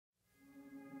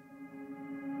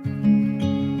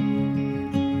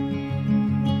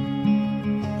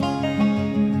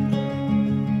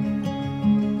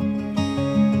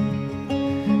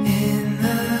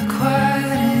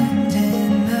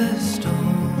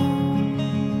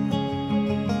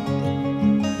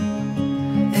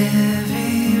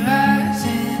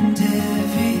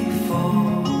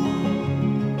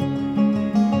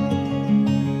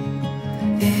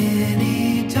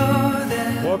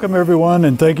Welcome everyone,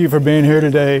 and thank you for being here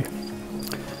today.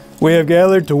 We have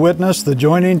gathered to witness the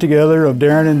joining together of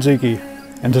Darin and Exiquia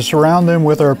and to surround them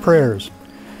with our prayers.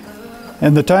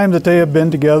 In the time that they have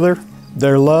been together,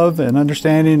 their love and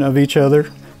understanding of each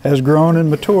other has grown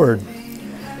and matured.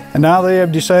 And now they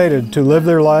have decided to live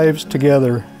their lives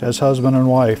together as husband and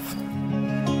wife.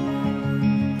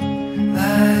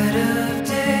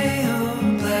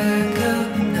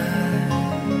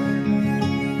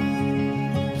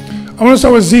 I want to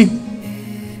start with Zeke.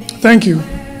 Thank you.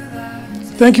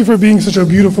 Thank you for being such a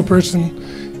beautiful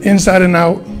person, inside and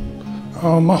out.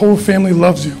 My whole family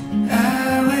loves you.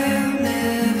 I will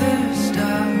never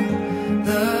stop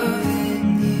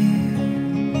loving you.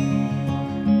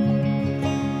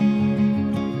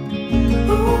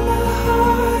 Oh, my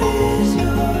heart is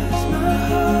yours, my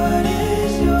heart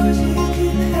is yours, you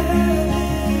can have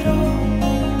it all.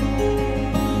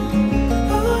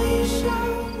 Oh, you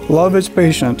show me. Love is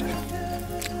patient.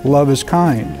 Love is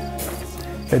kind.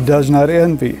 It does not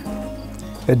envy.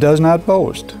 It does not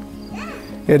boast.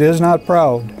 It is not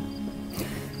proud.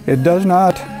 It does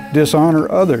not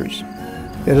dishonor others.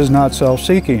 It is not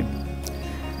self-seeking.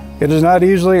 It is not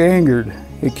easily angered.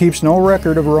 It keeps no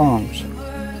record of wrongs.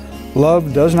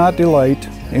 Love does not delight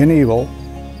in evil,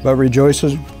 but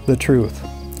rejoices with the truth.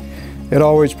 It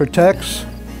always protects,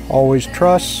 always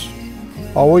trusts,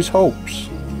 always hopes,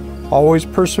 always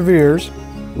perseveres.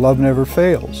 Love never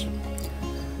fails.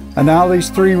 And now these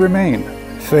three remain: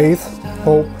 faith,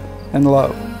 hope, and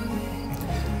love.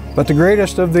 But the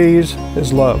greatest of these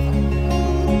is love.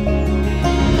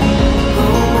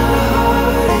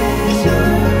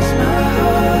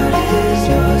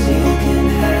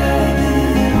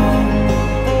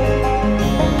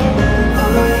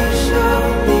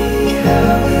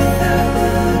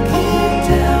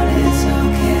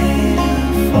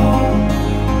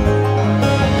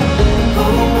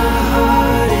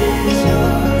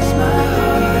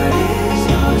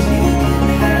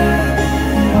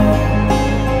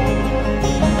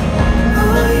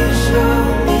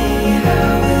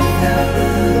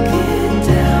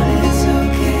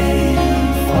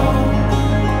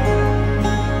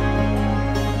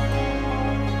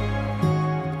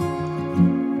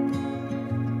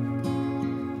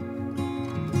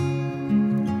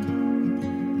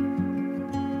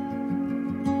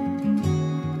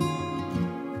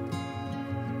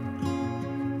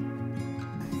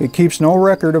 It keeps no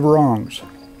record of wrongs.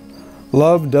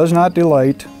 Love does not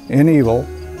delight in evil,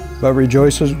 but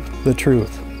rejoices with the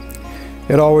truth.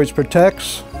 It always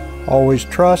protects, always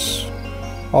trusts,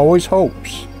 always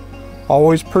hopes,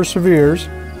 always perseveres.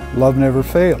 Love never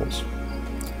fails.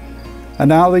 And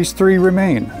now these three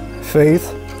remain: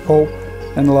 faith, hope,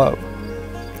 and love.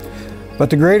 But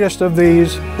the greatest of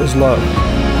these is love.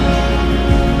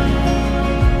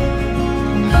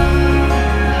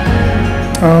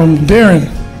 Darin,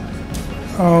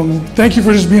 thank you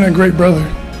for just being a great brother.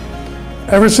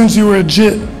 Ever since you were a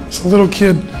jit, as a little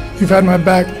kid, you've had my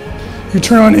back. You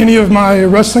turn on any of my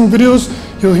wrestling videos,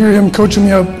 you'll hear him coaching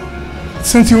me up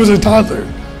since he was a toddler.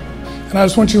 And I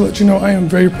just want to let you know I am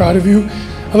very proud of you.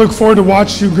 I look forward to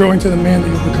watching you grow into the man that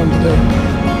you've become today.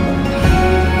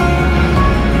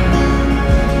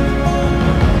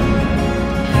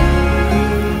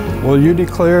 Will you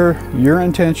declare your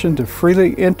intention to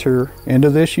freely enter into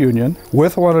this union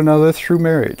with one another through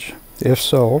marriage? If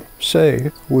so,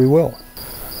 say, "We will."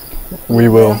 We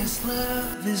will. This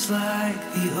love is like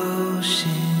the ocean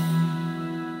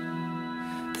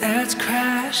that's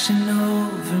crashing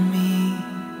over me.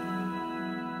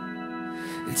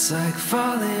 It's like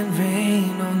falling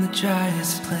rain on the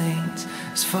driest plains,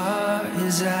 as far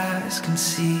as eyes can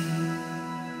see.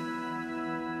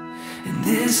 And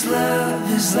this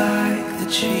love is like the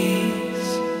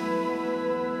trees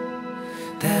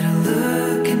that are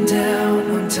looking down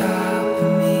on top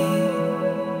of me.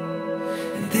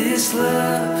 And this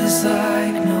love is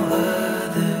like no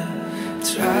other.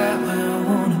 It's right where I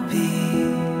wanna be.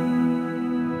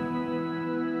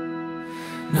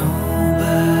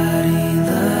 Nobody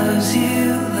loves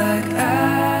you like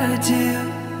I do,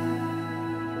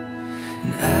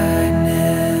 and I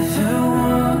never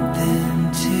want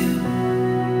them to.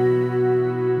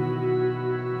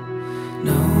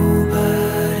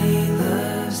 Nobody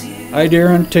loves you. I,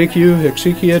 Darin, take you,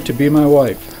 Exiquia, to be my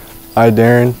wife. I,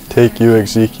 Darin, take you,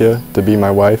 Exiquia, to be my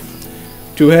wife.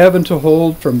 To have and to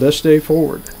hold from this day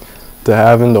forward. To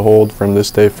have and to hold from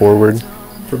this day forward.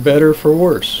 For better, for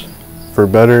worse. For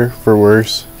better, for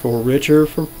worse. For richer,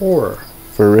 for poorer.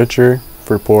 For richer,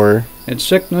 for poorer. In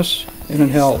sickness and in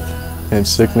health. In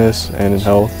sickness and in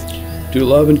health. To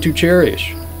love and to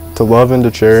cherish. To love and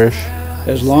to cherish.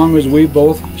 As long as we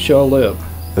both shall live.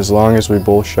 as long as we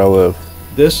both shall live.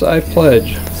 This I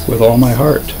pledge with all my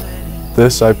heart.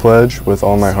 This I pledge with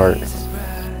all my heart.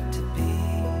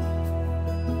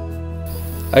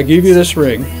 I give you this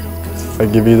ring I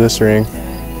give you this ring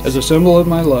as a symbol of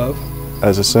my love,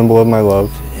 as a symbol of my love,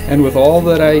 and with all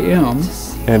that I am,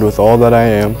 and with all that I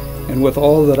am, and with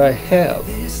all that I have,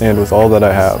 and with all that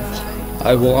I have,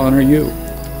 I will honor you.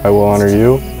 I will honor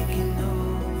you.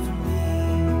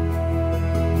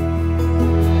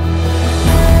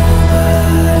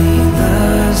 Nobody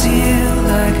loves you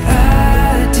like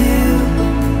I do,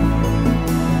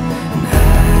 and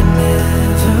I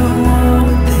never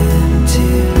want them to.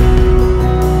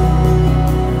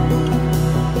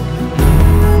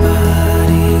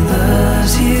 Nobody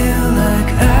loves you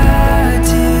like I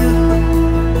do,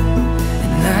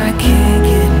 and I can't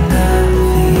get enough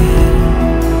of you.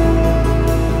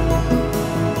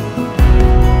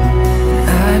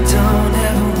 I don't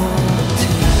ever want to.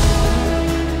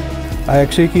 I,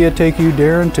 Exiquia, take you,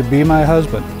 Darin, to be my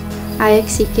husband, I,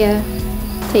 Exiquia,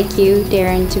 take you,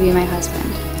 Darin, to be my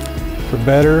husband, for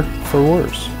better, for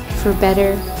worse, for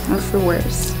better or for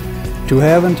worse, to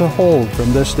have and to hold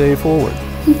from this day forward,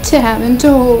 to have and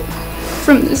to hold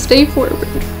from this day forward,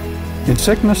 in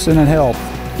sickness and in health,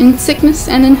 in sickness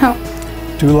and in health,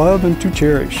 to love and to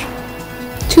cherish,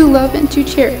 to love and to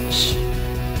cherish,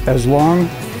 as long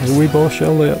as we both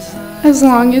shall live. as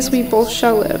long as we both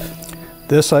shall live.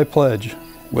 This I pledge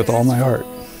with all my heart.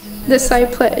 This I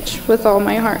pledge with all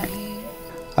my heart.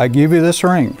 I give you this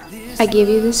ring I give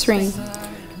you this ring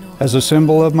as a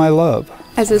symbol of my love,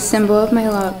 as a symbol of my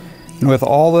love, and with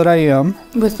all that I am,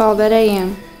 with all that I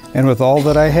am, and with all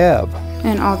that I have,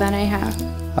 and all that I have.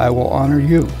 I will honor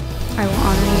you. I will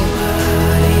honor you.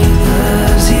 Nobody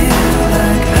loves you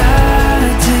like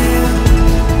I do,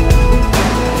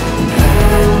 and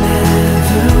I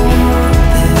never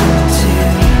want them to.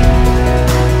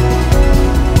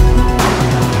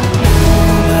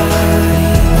 Nobody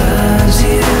loves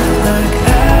you like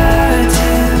I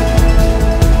do,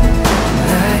 and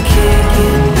I can't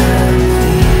get enough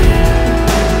of you.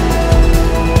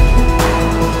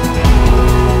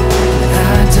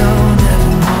 I don't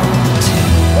ever want to.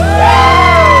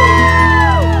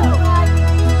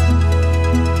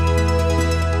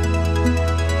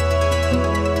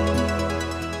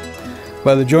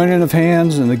 By the joining of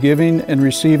hands and the giving and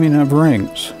receiving of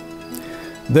rings.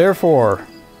 Therefore,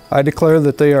 I declare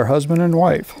that they are husband and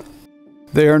wife.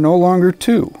 They are no longer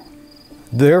two,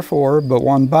 therefore, but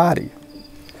one body.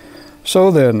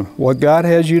 So then, what God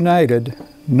has united,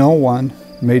 no one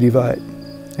may divide.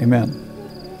 Amen.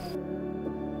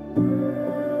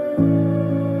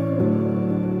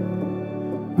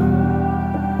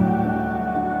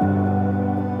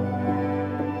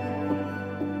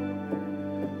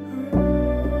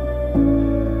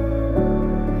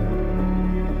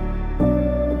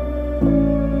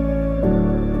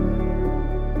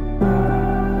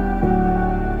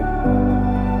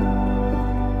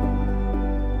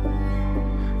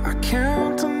 I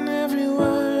count on every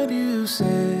word you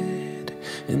said.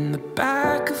 In the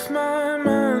back of my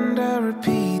mind I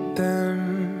repeat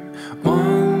them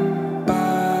one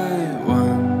by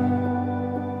one.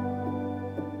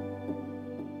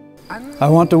 I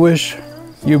want to wish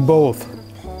you both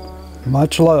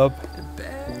much love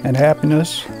and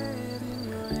happiness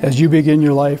as you begin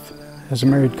your life as a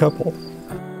married couple.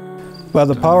 By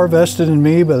the power vested in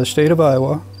me by the state of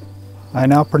Iowa, I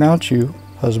now pronounce you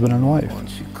husband and wife.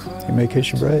 You may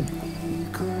kiss your bride.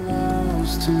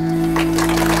 Close to me.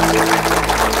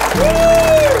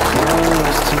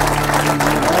 Close to me.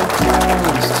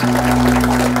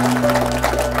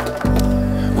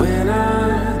 When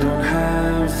I don't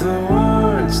have the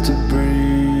words to breathe,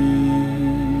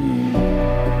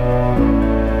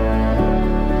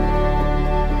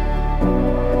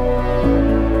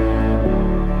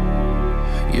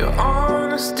 your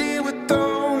honesty would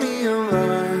throw me a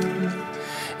line.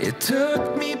 It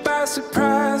took me by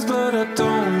surprise, but I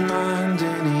don't mind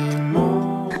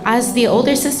anymore. As the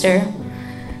older sister,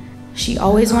 she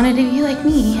always wanted to be like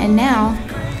me, and now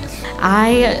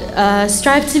I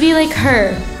strive to be like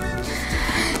her.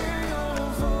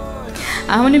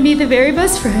 I want to be the very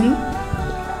best friend,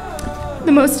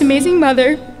 the most amazing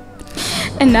mother,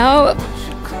 and now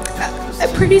a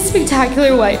pretty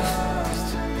spectacular wife.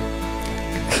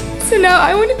 So now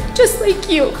I want to be just like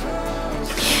you.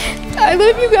 I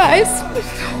love you guys.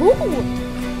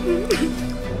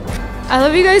 I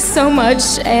love you guys so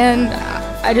much, and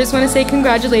I just want to say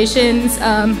congratulations.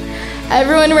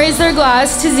 Everyone raise their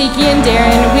glass to Exiquia and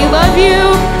Darin. We love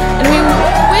you, and we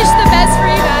wish the best for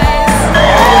you guys.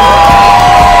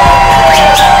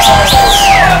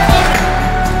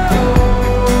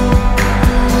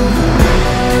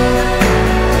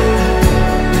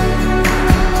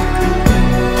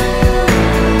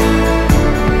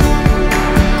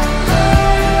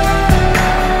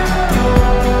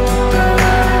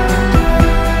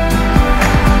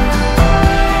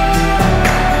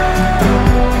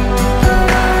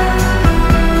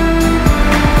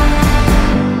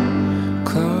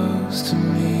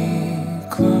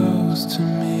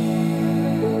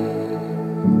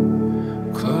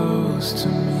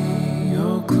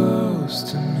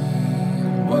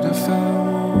 I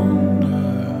wonder,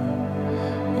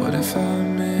 what if I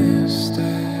missed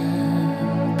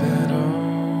it at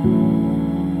all?